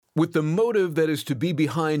With the motive that is to be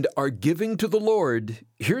behind our giving to the Lord,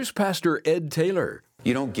 here's Pastor Ed Taylor.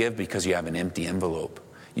 You don't give because you have an empty envelope.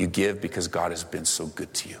 You give because God has been so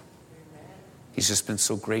good to you. He's just been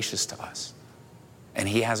so gracious to us. And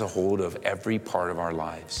He has a hold of every part of our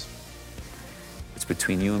lives. It's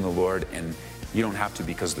between you and the Lord, and you don't have to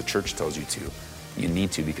because the church tells you to. You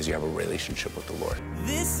need to because you have a relationship with the Lord.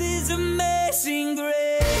 This is amazing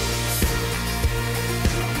grace.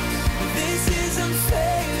 This is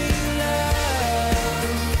unfailing love.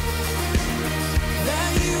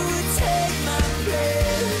 That you would take my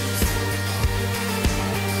place.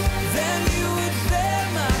 That you would bear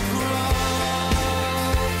my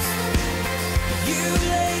cross. You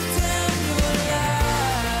laid down your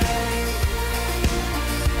life.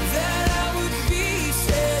 That I would be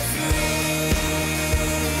set free.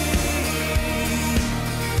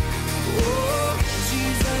 Oh,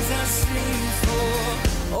 Jesus, I sing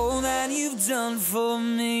for all that you've done for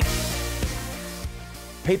me.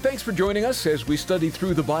 Hey, thanks for joining us as we study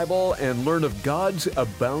through the Bible and learn of God's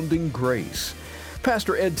abounding grace.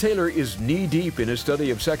 Pastor Ed Taylor is knee-deep in his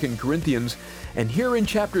study of 2 Corinthians, and here in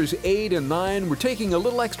chapters 8 and 9, we're taking a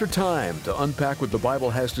little extra time to unpack what the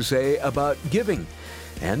Bible has to say about giving.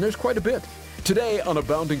 And there's quite a bit. Today on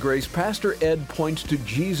Abounding Grace, Pastor Ed points to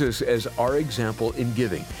Jesus as our example in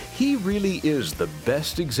giving. He really is the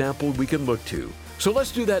best example we can look to. So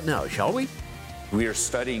let's do that now, shall we? We are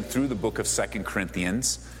studying through the book of 2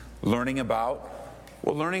 Corinthians, learning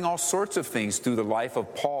all sorts of things through the life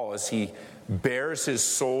of Paul as he bears his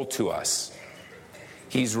soul to us.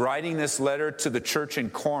 He's writing this letter to the church in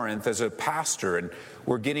Corinth as a pastor, and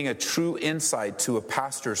we're getting a true insight to a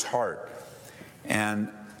pastor's heart. And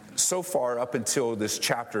so far, up until this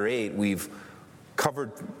chapter 8, we've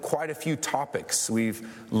covered quite a few topics. We've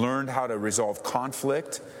learned how to resolve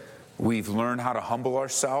conflict. We've learned how to humble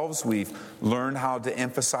ourselves. We've learned how to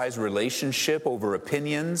emphasize relationship over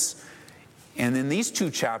opinions. And in these two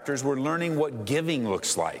chapters, we're learning what giving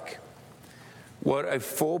looks like. What a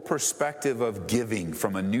full perspective of giving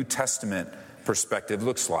from a New Testament perspective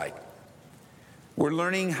looks like. We're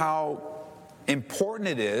learning how important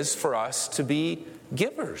it is for us to be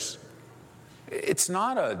givers. It's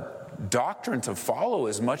not a doctrine to follow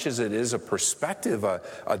as much as it is a perspective, a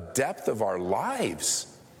depth of our lives.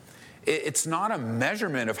 It's not a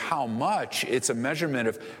measurement of how much, it's a measurement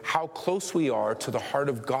of how close we are to the heart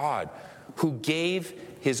of God, who gave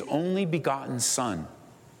His only begotten Son.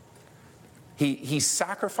 He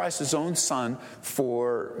sacrificed His own Son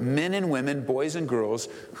for men and women, boys and girls,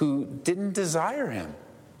 who didn't desire Him.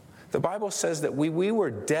 The Bible says that we were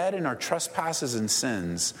dead in our trespasses and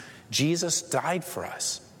sins. Jesus died for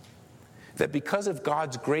us. That because of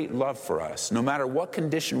God's great love for us, no matter what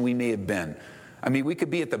condition we may have been, I mean, we could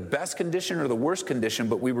be at the best condition or the worst condition,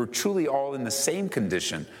 but we were truly all in the same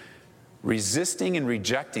condition, resisting and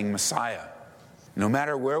rejecting Messiah. No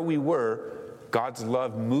matter where we were, God's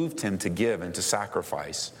love moved Him to give and to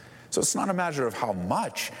sacrifice. So it's not a matter of how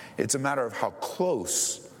much, it's a matter of how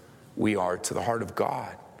close we are to the heart of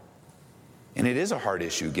God. And it is a hard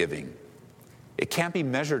issue, giving. It can't be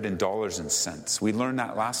measured in dollars and cents. We learned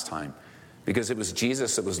that last time because it was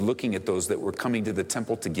Jesus that was looking at those that were coming to the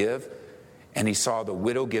temple to give. And He saw the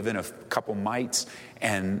widow given a couple mites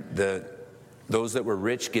and those that were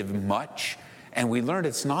rich give much. And we learned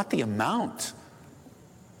it's not the amount.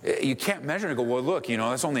 You can't measure and go, well, look,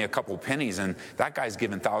 that's only a couple pennies and that guy's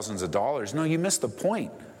given thousands of dollars. No, you missed the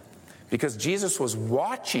point. Because Jesus was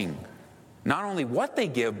watching not only what they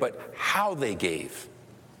give, but how they gave.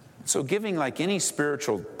 So giving, like any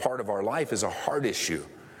spiritual part of our life, is a hard issue.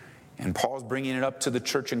 And Paul's bringing it up to the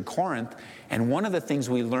church in Corinth. And one of the things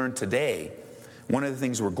we learned today, one of the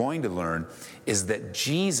things we're going to learn, is that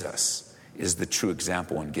Jesus is the true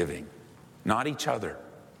example in giving, not each other.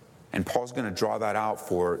 And Paul's going to draw that out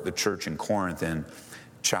for the church in Corinth in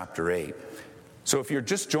chapter 8. So if you're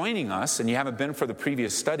just joining us and you haven't been for the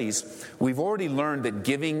previous studies, we've already learned that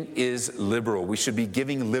giving is liberal. We should be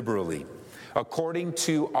giving liberally, according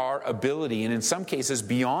to our ability, and in some cases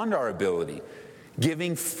beyond our ability.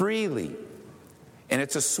 Giving freely. And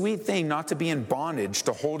it's a sweet thing not to be in bondage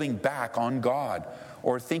to holding back on God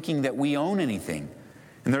or thinking that we own anything.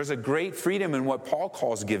 And there's a great freedom in what Paul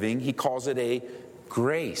calls giving. He calls it a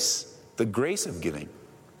grace, the grace of giving.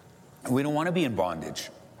 And we don't want to be in bondage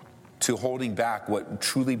to holding back what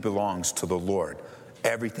truly belongs to the Lord,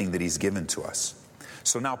 everything that He's given to us.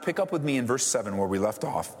 So now pick up with me in verse 7 where we left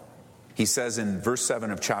off. He says in verse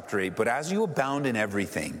 7 of chapter 8, "But as you abound in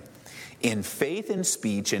everything, in faith and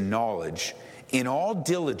speech and knowledge, in all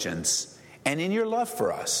diligence, and in your love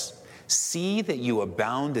for us, see that you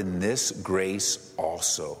abound in this grace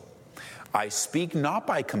also." I speak not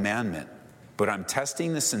by commandment, but I'm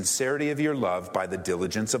testing the sincerity of your love by the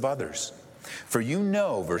diligence of others. For you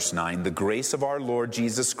know, verse 9, the grace of our Lord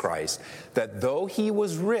Jesus Christ, that though he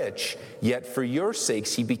was rich, yet for your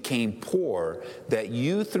sakes he became poor, that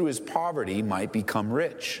you through his poverty might become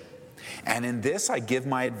rich. And in this I give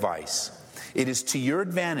my advice. It is to your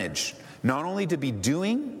advantage not only to be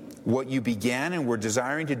doing what you began and were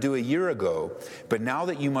desiring to do a year ago, but now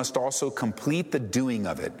that you must also complete the doing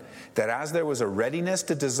of it, that as there was a readiness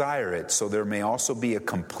to desire it, so there may also be a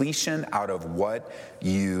completion out of what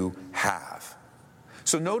you have.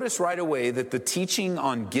 So notice right away that the teaching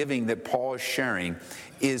on giving that Paul is sharing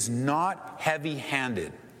is not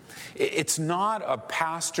heavy-handed. It's not a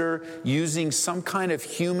pastor using some kind of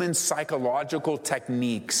human psychological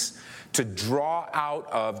techniques to draw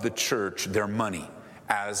out of the church their money,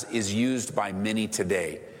 as is used by many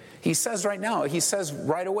today. He says right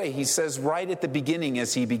away, he says right at the beginning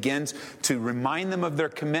as he begins to remind them of their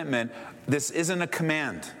commitment, this isn't a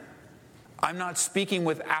command. I'm not speaking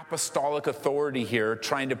with apostolic authority here,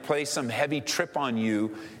 trying to play some heavy trip on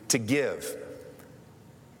you to give.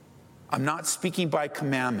 I'm not speaking by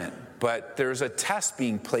commandment, but there's a test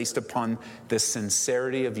being placed upon the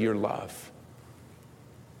sincerity of your love.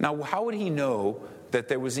 Now, how would he know that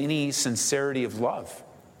there was any sincerity of love?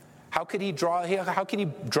 How could he draw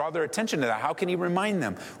their attention to that? How can he remind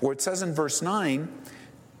them? Well, it says in verse 9,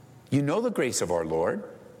 you know the grace of our Lord.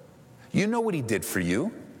 You know what he did for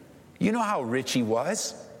you. You know how rich he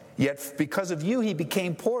was. Yet because of you, he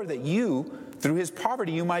became poor, that you, through his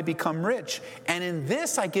poverty, you might become rich. And in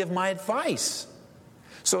this I give my advice.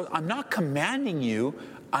 So I'm not commanding you,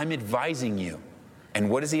 I'm advising you. And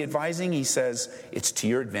what is he advising? He says, it's to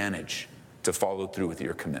your advantage to follow through with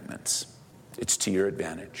your commitments. It's to your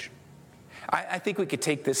advantage. I think we could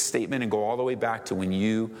take this statement and go all the way back to when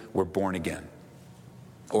you were born again.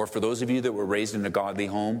 Or for those of you that were raised in a godly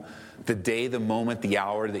home, the day, the moment, the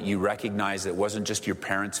hour that you recognize it wasn't just your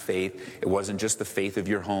parents' faith, it wasn't just the faith of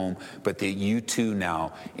your home, but that you too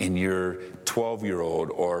now, in your 12-year-old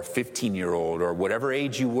or 15-year-old or whatever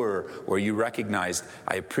age you were, where you recognized,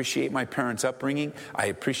 I appreciate my parents' upbringing, I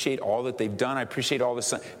appreciate all that they've done, I appreciate all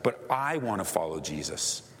this, but I want to follow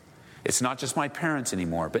Jesus. It's not just my parents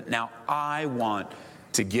anymore, but now I want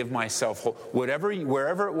to give myself wherever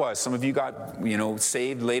it was. Some of you got,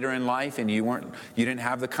 saved later in life and you didn't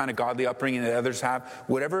have the kind of godly upbringing that others have.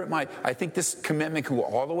 Whatever it might, I think this commitment can go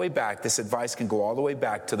all the way back. This advice can go all the way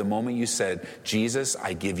back to the moment you said, Jesus,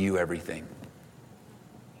 I give you everything.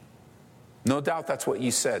 No doubt that's what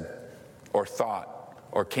you said or thought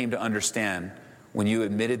or came to understand when you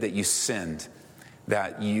admitted that you sinned,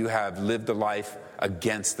 that you have lived a life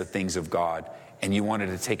against the things of God. And you wanted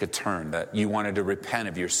to take a turn, that you wanted to repent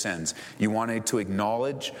of your sins. You wanted to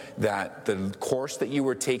acknowledge that the course that you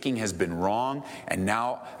were taking has been wrong, and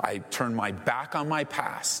now I turn my back on my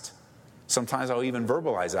past. Sometimes I'll even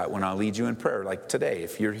verbalize that when I'll lead you in prayer, like today.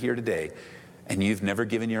 If you're here today and you've never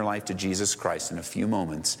given your life to Jesus Christ, in a few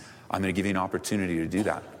moments, I'm going to give you an opportunity to do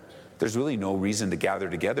that. There's really no reason to gather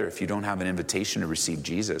together if you don't have an invitation to receive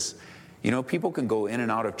Jesus. People can go in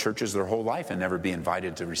and out of churches their whole life and never be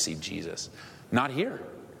invited to receive Jesus. Not here.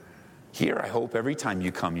 Here, I hope every time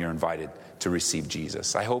you come, you're invited to receive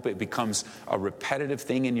Jesus. I hope it becomes a repetitive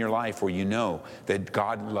thing in your life where you know that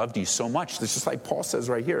God loved you so much. It's just like Paul says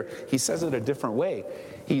right here. He says it a different way.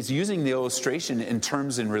 He's using the illustration in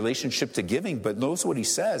terms in relationship to giving, but notice what he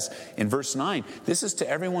says in verse 9. This is to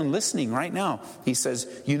everyone listening right now. He says,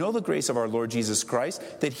 you know the grace of our Lord Jesus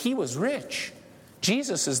Christ, that he was rich.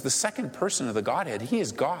 Jesus is the second person of the Godhead. He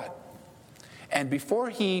is God. And before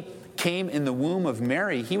he came in the womb of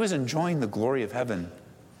Mary, he was enjoying the glory of heaven,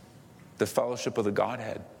 the fellowship of the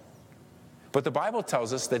Godhead. But the Bible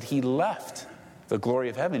tells us that he left the glory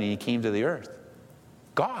of heaven and he came to the earth.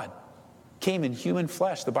 God came in human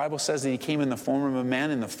flesh. The Bible says that he came in the form of a man,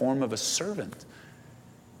 in the form of a servant.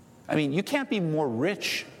 I mean, you can't be more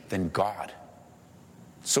rich than God.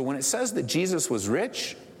 So when it says that Jesus was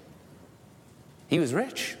rich, he was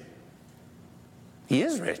rich. He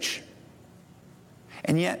is rich.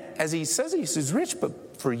 And yet, as he says, he's rich,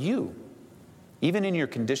 but for you, even in your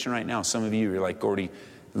condition right now, some of you are like already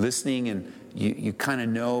listening and you kind of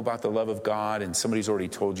know about the love of God and somebody's already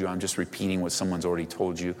told you, I'm just repeating what someone's already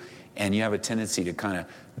told you, and you have a tendency to kind of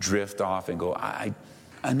drift off and go,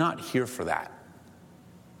 I'm not here for that.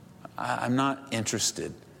 I'm not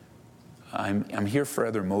interested. I'm here for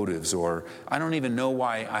other motives, or I don't even know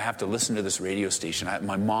why I have to listen to this radio station.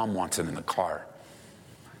 My mom wants it in the car.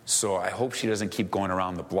 So I hope she doesn't keep going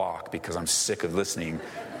around the block because I'm sick of listening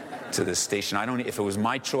to this station. If it was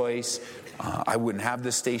my choice, I wouldn't have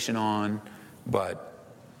this station on, but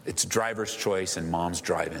It's driver's choice and mom's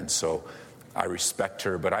drive-in. So I respect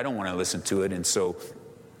her, but I don't want to listen to it. And so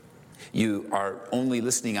you are only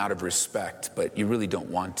listening out of respect, but you really don't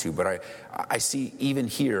want to. But I see even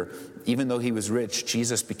here, even though he was rich,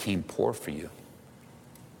 Jesus became poor for you.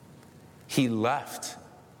 He left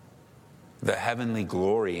the heavenly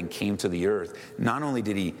glory and came to the earth. Not only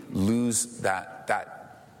did he lose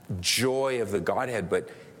that joy of the Godhead, but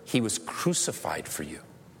he was crucified for you.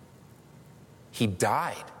 He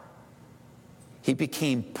died. He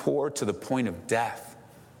became poor to the point of death.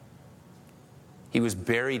 He was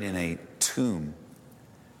buried in a tomb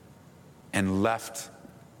and left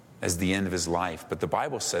as the end of his life. But the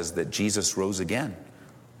Bible says that Jesus rose again.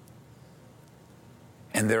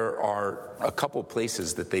 And there are a couple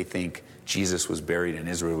places that they think Jesus was buried in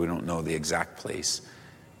Israel. We don't know the exact place.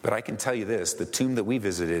 But I can tell you this, the tomb that we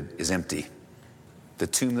visited is empty. The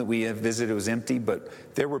tomb that we have visited was empty,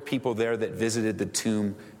 but there were people there that visited the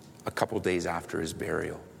tomb a couple days after his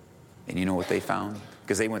burial. And you know what they found?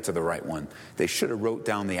 Because they went to the right one. They should have wrote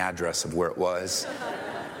down the address of where it was.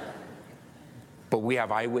 But we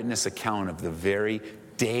have eyewitness account of the very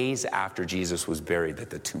days after Jesus was buried that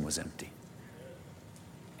the tomb was empty.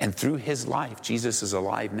 And through his life, Jesus is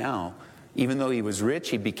alive now. Even though he was rich,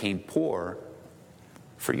 he became poor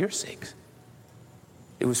for your sakes.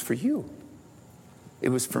 It was for you. It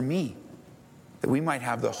was for me, that we might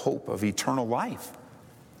have the hope of eternal life.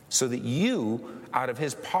 So that you, out of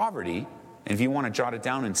his poverty, and if you want to jot it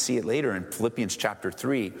down and see it later in Philippians chapter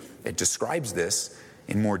 3, it describes this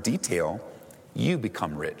in more detail, you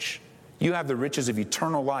become rich. You have the riches of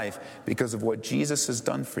eternal life because of what Jesus has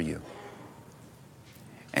done for you.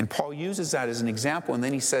 And Paul uses that as an example, and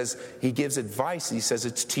then he gives advice, and he says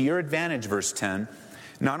it's to your advantage, verse 10,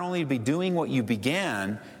 not only to be doing what you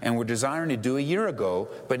began and were desiring to do a year ago,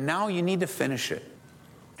 but now you need to finish it.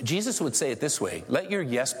 Jesus would say it this way, let your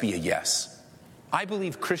yes be a yes. I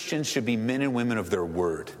believe Christians should be men and women of their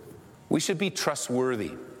word. We should be trustworthy.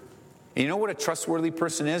 And you know what a trustworthy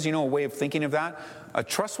person is? You know a way of thinking of that? A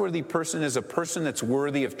trustworthy person is a person that's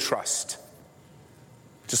worthy of trust.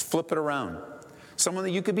 Just flip it around. Someone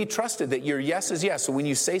that you could be trusted, that your yes is yes. So when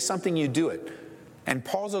you say something, you do it. And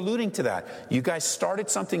Paul's alluding to that. You guys started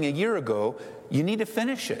something a year ago. You need to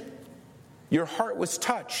finish it. Your heart was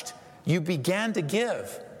touched. You began to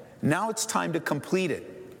give. Now it's time to complete it.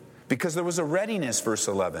 Because there was a readiness, verse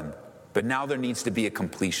 11. But now there needs to be a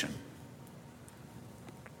completion.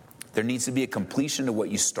 There needs to be a completion to what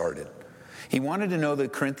you started. He wanted to know the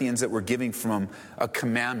Corinthians that were giving from a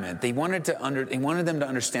commandment. He wanted them to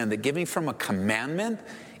understand that giving from a commandment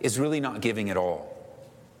is really not giving at all.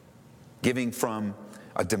 Giving from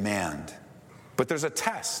a demand. But there's a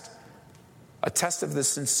test of the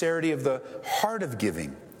sincerity of the heart of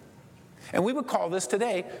giving. And we would call this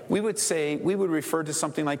today, we would refer to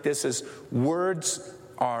something like this as words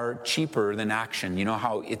are cheaper than action. You know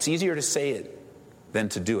how it's easier to say it than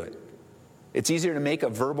to do it. It's easier to make a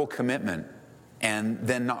verbal commitment and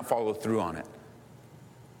then not follow through on it.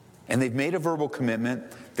 And they've made a verbal commitment,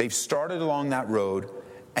 they've started along that road,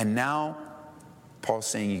 and now Paul's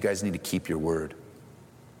saying you guys need to keep your word.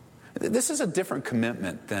 This is a different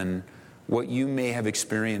commitment than what you may have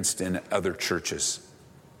experienced in other churches.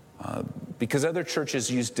 Because other churches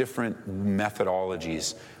use different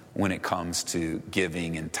methodologies when it comes to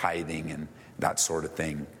giving and tithing and that sort of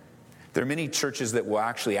thing. There are many churches that will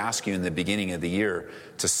actually ask you in the beginning of the year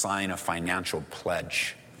to sign a financial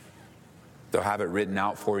pledge. They'll have it written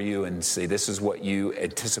out for you and say, this is what you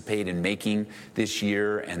anticipate in making this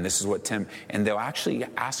year, and this is what and they'll actually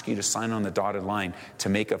ask you to sign on the dotted line to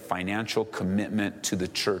make a financial commitment to the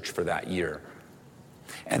church for that year.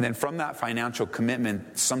 And then from that financial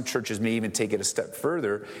commitment, some churches may even take it a step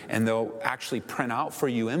further, and they'll actually print out for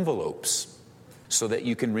you envelopes so that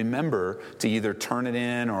you can remember to either turn it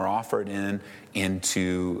in or offer it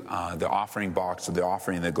into the offering box or the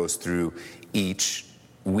offering that goes through each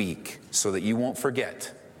week so that you won't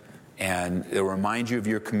forget. And it'll remind you of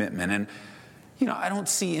your commitment. And, you know, I don't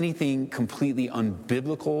see anything completely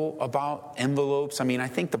unbiblical about envelopes. I mean, I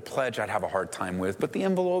think the pledge I'd have a hard time with. But the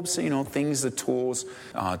envelopes, you know, things, the tools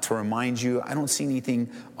to remind you, I don't see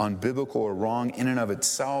anything unbiblical or wrong in and of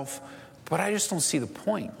itself. But I just don't see the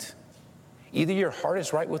point. Either your heart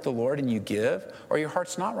is right with the Lord and you give, or your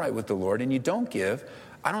heart's not right with the Lord and you don't give.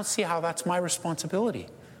 I don't see how that's my responsibility.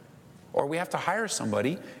 Or we have to hire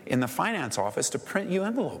somebody in the finance office to print you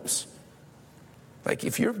envelopes. Like,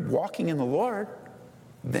 if you're walking in the Lord,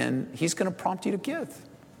 then he's going to prompt you to give.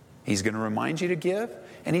 He's going to remind you to give,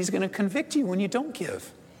 and he's going to convict you when you don't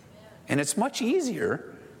give. And it's much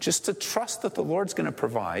easier just to trust that the Lord's going to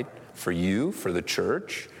provide for you, for the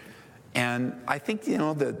church, And I think,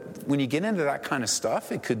 that when you get into that kind of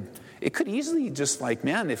stuff, it could easily just like,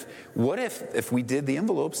 man, if we did the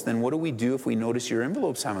envelopes, then what do we do if we notice your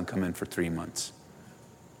envelopes haven't come in for 3 months?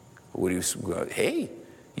 Hey,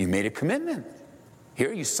 you made a commitment.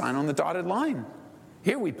 Here, you sign on the dotted line.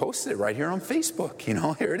 Here, we posted it right here on Facebook.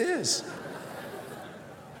 Here it is.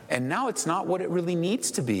 And now it's not what it really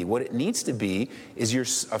needs to be. What it needs to be is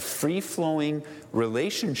a free-flowing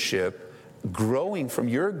relationship growing from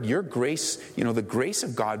your grace, the grace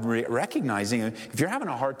of God, recognizing if you're having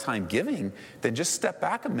a hard time giving, then just step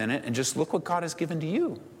back a minute and just look what God has given to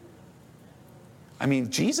you. I mean,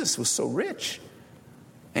 Jesus was so rich,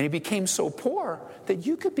 and he became so poor that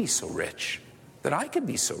you could be so rich, that I could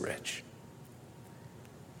be so rich.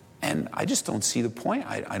 And I just don't see the point.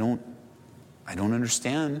 I don't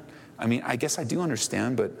understand. I mean, I guess I do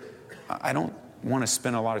understand, but I don't want to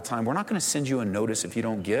spend a lot of time. We're not going to send you a notice if you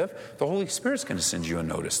don't give. The Holy Spirit's going to send you a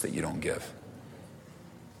notice that you don't give.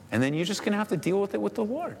 And then you're just going to have to deal with it with the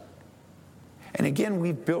Lord. And again,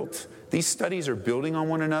 these studies are building on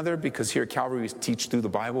one another, because here at Calvary we teach through the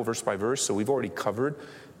Bible verse by verse. So we've already covered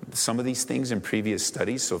some of these things in previous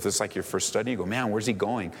studies. So if it's like your first study, you go, man, where's he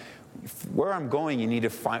going? Where I'm going, you need to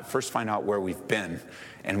first find out where we've been.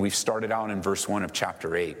 And we've started out in verse 1 of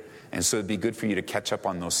chapter 8. And so it'd be good for you to catch up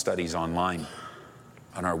on those studies online,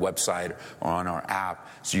 on our website or on our app,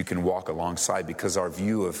 so you can walk alongside, because our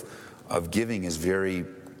view of giving is very,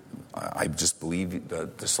 I just believe,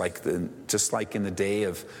 just like in the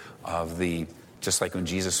day just like when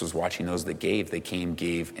Jesus was watching those that gave, they came,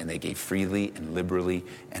 gave, and they gave freely and liberally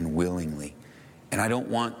and willingly. And I don't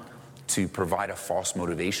want to provide a false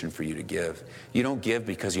motivation for you to give. You don't give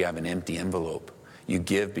because you have an empty envelope. You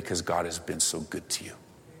give because God has been so good to you.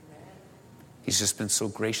 He's just been so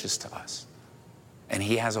gracious to us. And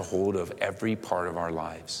he has a hold of every part of our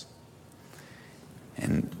lives.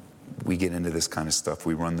 And we get into this kind of stuff.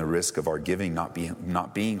 We run the risk of our giving not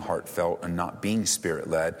being heartfelt and not being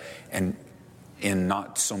spirit-led. And in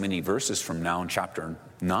not so many verses from now in chapter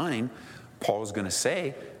 9, Paul's going to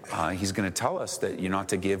say, he's going to tell us that you're not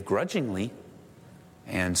to give grudgingly.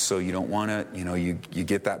 And so you don't want to, you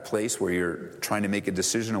get that place where you're trying to make a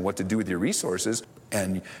decision on what to do with your resources,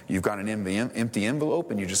 and you've got an empty envelope,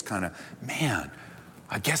 and you're just kind of, man,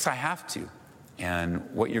 I guess I have to. And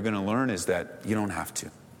what you're going to learn is that you don't have to.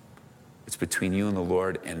 It's between you and the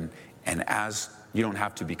Lord, and as you don't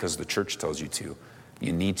have to because the church tells you to,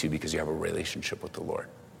 you need to because you have a relationship with the Lord.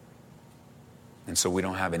 And so we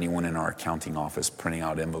don't have anyone in our accounting office printing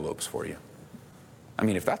out envelopes for you. I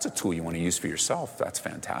mean, if that's a tool you want to use for yourself, that's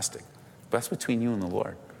fantastic. But that's between you and the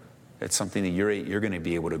Lord. It's something that you're going to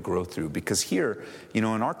be able to grow through. Because here, in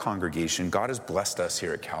our congregation, God has blessed us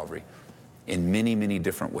here at Calvary in many, many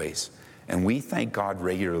different ways. And we thank God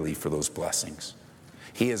regularly for those blessings.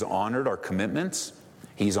 He has honored our commitments.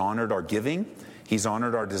 He's honored our giving. He's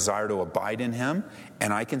honored our desire to abide in him.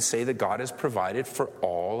 And I can say that God has provided for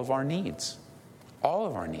all of our needs. All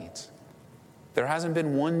of our needs. There hasn't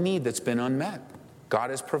been one need that's been unmet. God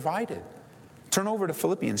has provided. Turn over to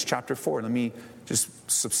Philippians chapter 4. Let me just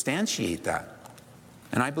substantiate that.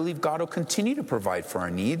 And I believe God will continue to provide for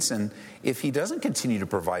our needs. And if he doesn't continue to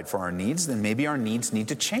provide for our needs, then maybe our needs need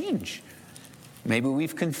to change. Maybe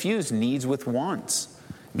we've confused needs with wants.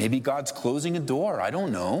 Maybe God's closing a door. I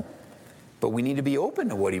don't know. But we need to be open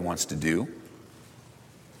to what he wants to do,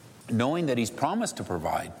 knowing that he's promised to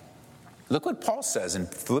provide. Look what Paul says in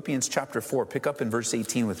Philippians chapter 4. Pick up in verse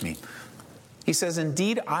 18 with me. He says,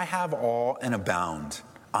 "Indeed, I have all and abound.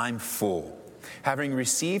 I'm full, having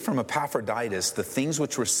received from Epaphroditus the things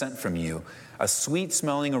which were sent from you, a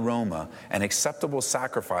sweet-smelling aroma, an acceptable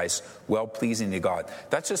sacrifice, well-pleasing to God."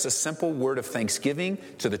 That's just a simple word of thanksgiving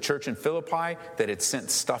to the church in Philippi that had sent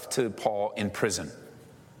stuff to Paul in prison.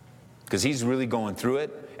 Because he's really going through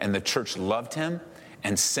it, and the church loved him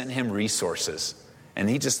and sent him resources. And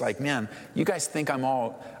he's just like, man, you guys think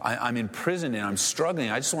I'm in prison and I'm struggling.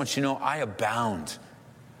 I just want you to know I abound.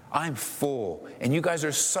 I'm full. And you guys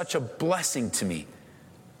are such a blessing to me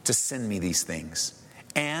to send me these things.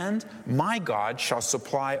 And my God shall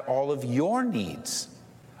supply all of your needs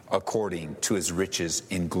according to his riches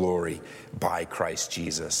in glory by Christ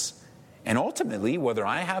Jesus. And ultimately, whether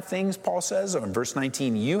I have things, Paul says, or in verse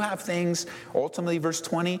 19, you have things, ultimately, verse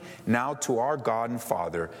 20, now to our God and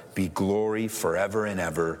Father be glory forever and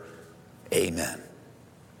ever. Amen.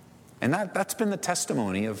 And that's been the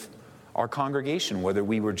testimony of our congregation, whether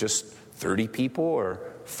we were just 30 people or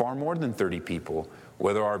far more than 30 people,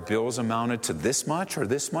 whether our bills amounted to this much or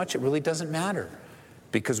this much, it really doesn't matter.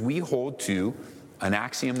 Because we hold to an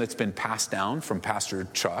axiom that's been passed down from Pastor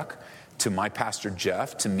Chuck to my pastor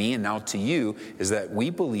Jeff, to me, and now to you, is that we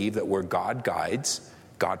believe that where God guides,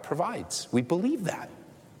 God provides. We believe that.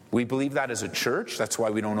 We believe that as a church. That's why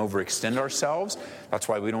we don't overextend ourselves. That's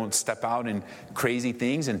why we don't step out in crazy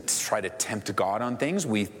things and try to tempt God on things.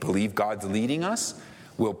 We believe God's leading us.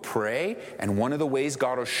 We'll pray, and one of the ways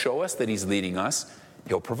God will show us that He's leading us,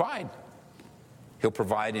 He'll provide. He'll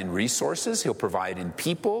provide in resources. He'll provide in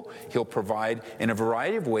people. He'll provide in a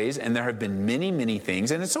variety of ways. And there have been many, many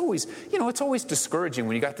things. And it's always, it's always discouraging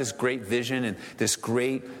when you got this great vision and this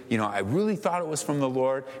great, I really thought it was from the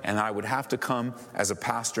Lord. And I would have to come as a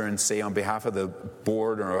pastor and say on behalf of the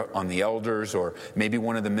board or on the elders or maybe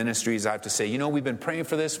one of the ministries, I have to say, we've been praying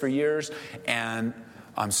for this for years. And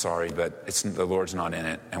I'm sorry, but the Lord's not in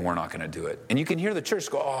it. And we're not going to do it. And you can hear the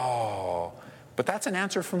church go, oh, but that's an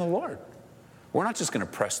answer from the Lord. We're not just going to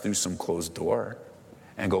press through some closed door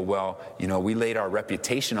and go, well, we laid our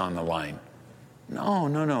reputation on the line.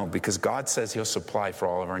 No, because God says He'll supply for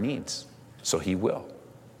all of our needs. So He will.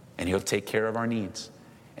 And He'll take care of our needs.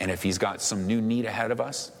 And if He's got some new need ahead of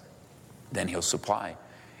us, then He'll supply.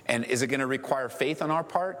 And is it going to require faith on our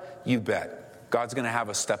part? You bet. God's going to have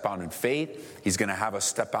us step out in faith. He's going to have us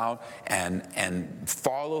step out and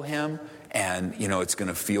follow Him. And, it's going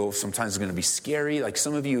to feel, sometimes it's going to be scary. Like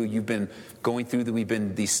some of you've been going through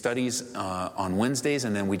these studies on Wednesdays,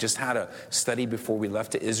 and then we just had a study before we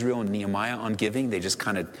left to Israel and Nehemiah on giving. They just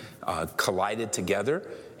kind of collided together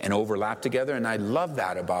and overlapped together. And I love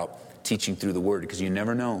that about teaching through the Word, because you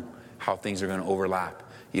never know how things are going to overlap.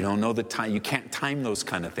 You don't know the time. You can't time those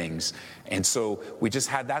kind of things. And so we just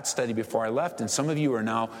had that study before I left. And some of you are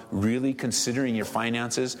now really considering your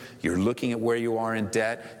finances. You're looking at where you are in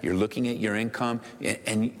debt. You're looking at your income.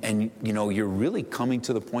 And you're really coming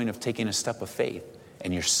to the point of taking a step of faith.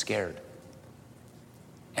 And you're scared.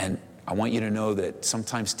 And I want you to know that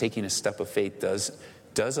sometimes taking a step of faith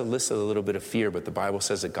does elicit a little bit of fear. But the Bible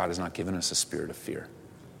says that God has not given us a spirit of fear.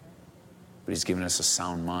 But He's given us a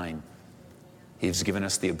sound mind. He's given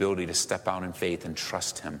us the ability to step out in faith and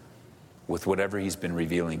trust Him with whatever He's been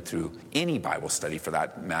revealing through any Bible study for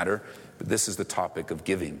that matter. But this is the topic of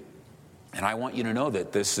giving. And I want you to know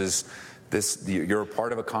that you're a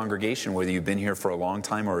part of a congregation, whether you've been here for a long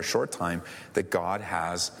time or a short time, that God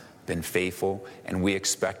has been faithful, and we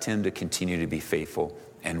expect Him to continue to be faithful.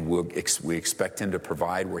 And we expect Him to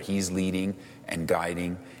provide where He's leading and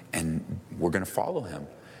guiding, and we're going to follow Him.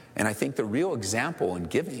 And I think the real example in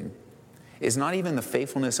giving is not even the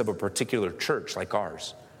faithfulness of a particular church like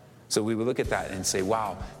ours. So we would look at that and say,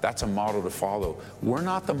 wow, that's a model to follow. We're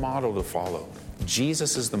not the model to follow.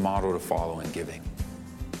 Jesus is the model to follow in giving.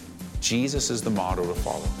 Jesus is the model to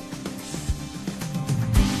follow.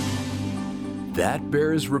 That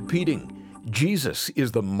bears repeating. Jesus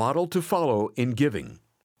is the model to follow in giving.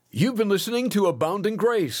 You've been listening to Abounding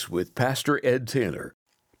Grace with Pastor Ed Taylor.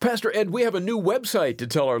 Pastor Ed, we have a new website to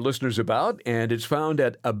tell our listeners about, and it's found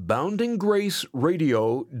at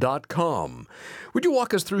aboundinggraceradio.com. Would you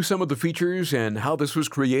walk us through some of the features and how this was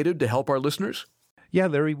created to help our listeners? Yeah,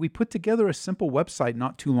 Larry, we put together a simple website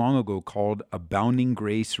not too long ago called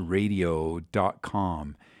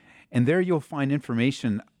aboundinggraceradio.com. And there you'll find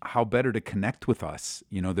information how better to connect with us.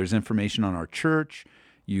 There's information on our church.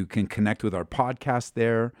 You can connect with our podcast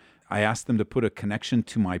there. I asked them to put a connection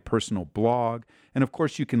to my personal blog. And of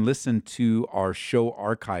course, you can listen to our show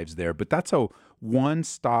archives there. But that's a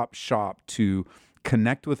one-stop shop to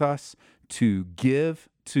connect with us, to give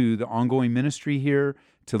to the ongoing ministry here,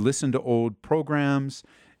 to listen to old programs,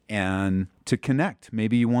 and to connect.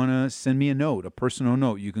 Maybe you want to send me a note, a personal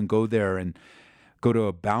note. You can go there and go to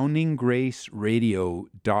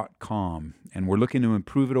aboundinggraceradio.com. And we're looking to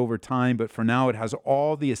improve it over time. But for now, it has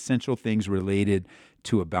all the essential things related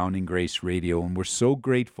to Abounding Grace Radio. And we're so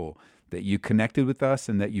grateful that you connected with us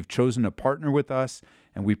and that you've chosen to partner with us.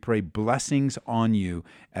 And we pray blessings on you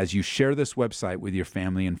as you share this website with your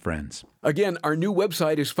family and friends. Again, our new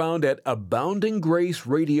website is found at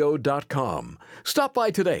aboundinggraceradio.com. Stop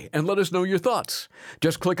by today and let us know your thoughts.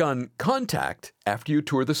 Just click on Contact after you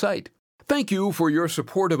tour the site. Thank you for your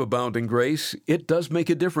support of Abounding Grace. It does make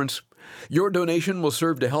a difference. Your donation will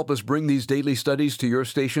serve to help us bring these daily studies to your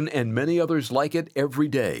station and many others like it every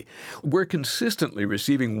day. We're consistently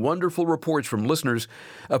receiving wonderful reports from listeners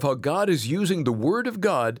of how God is using the Word of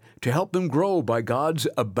God to help them grow by God's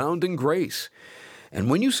abounding grace. And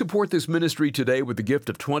when you support this ministry today with the gift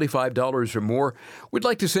of $25 or more, we'd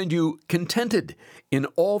like to send you Contented in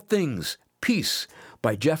All Things, Peace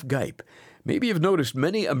by Jeff Gipe. Maybe you've noticed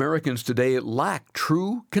many Americans today lack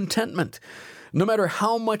true contentment. No matter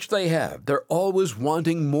how much they have, they're always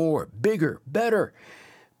wanting more, bigger, better.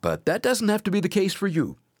 But that doesn't have to be the case for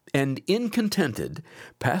you. And in Contented,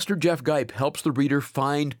 Pastor Jeff Geip helps the reader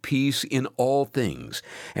find peace in all things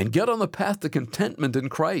and get on the path to contentment in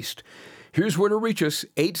Christ. Here's where to reach us,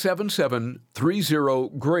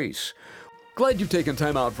 877-30-GRACE. Glad you've taken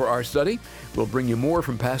time out for our study. We'll bring you more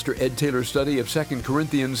from Pastor Ed Taylor's study of 2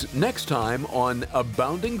 Corinthians next time on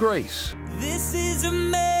Abounding Grace. This is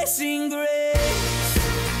amazing grace.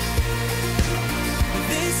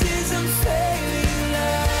 This is unfailing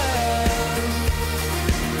love.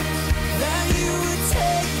 That you would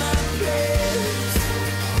take my place.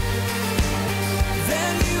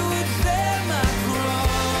 That you would bear my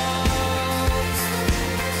cross.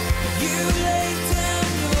 You laid down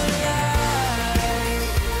your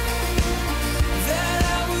life. That I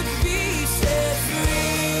would be set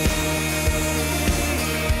free.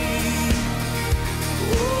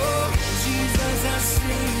 Oh, Jesus, I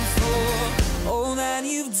sing for all that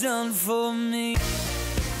you've done for me.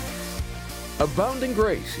 Abounding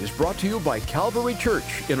Grace is brought to you by Calvary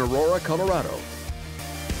Church in Aurora, Colorado.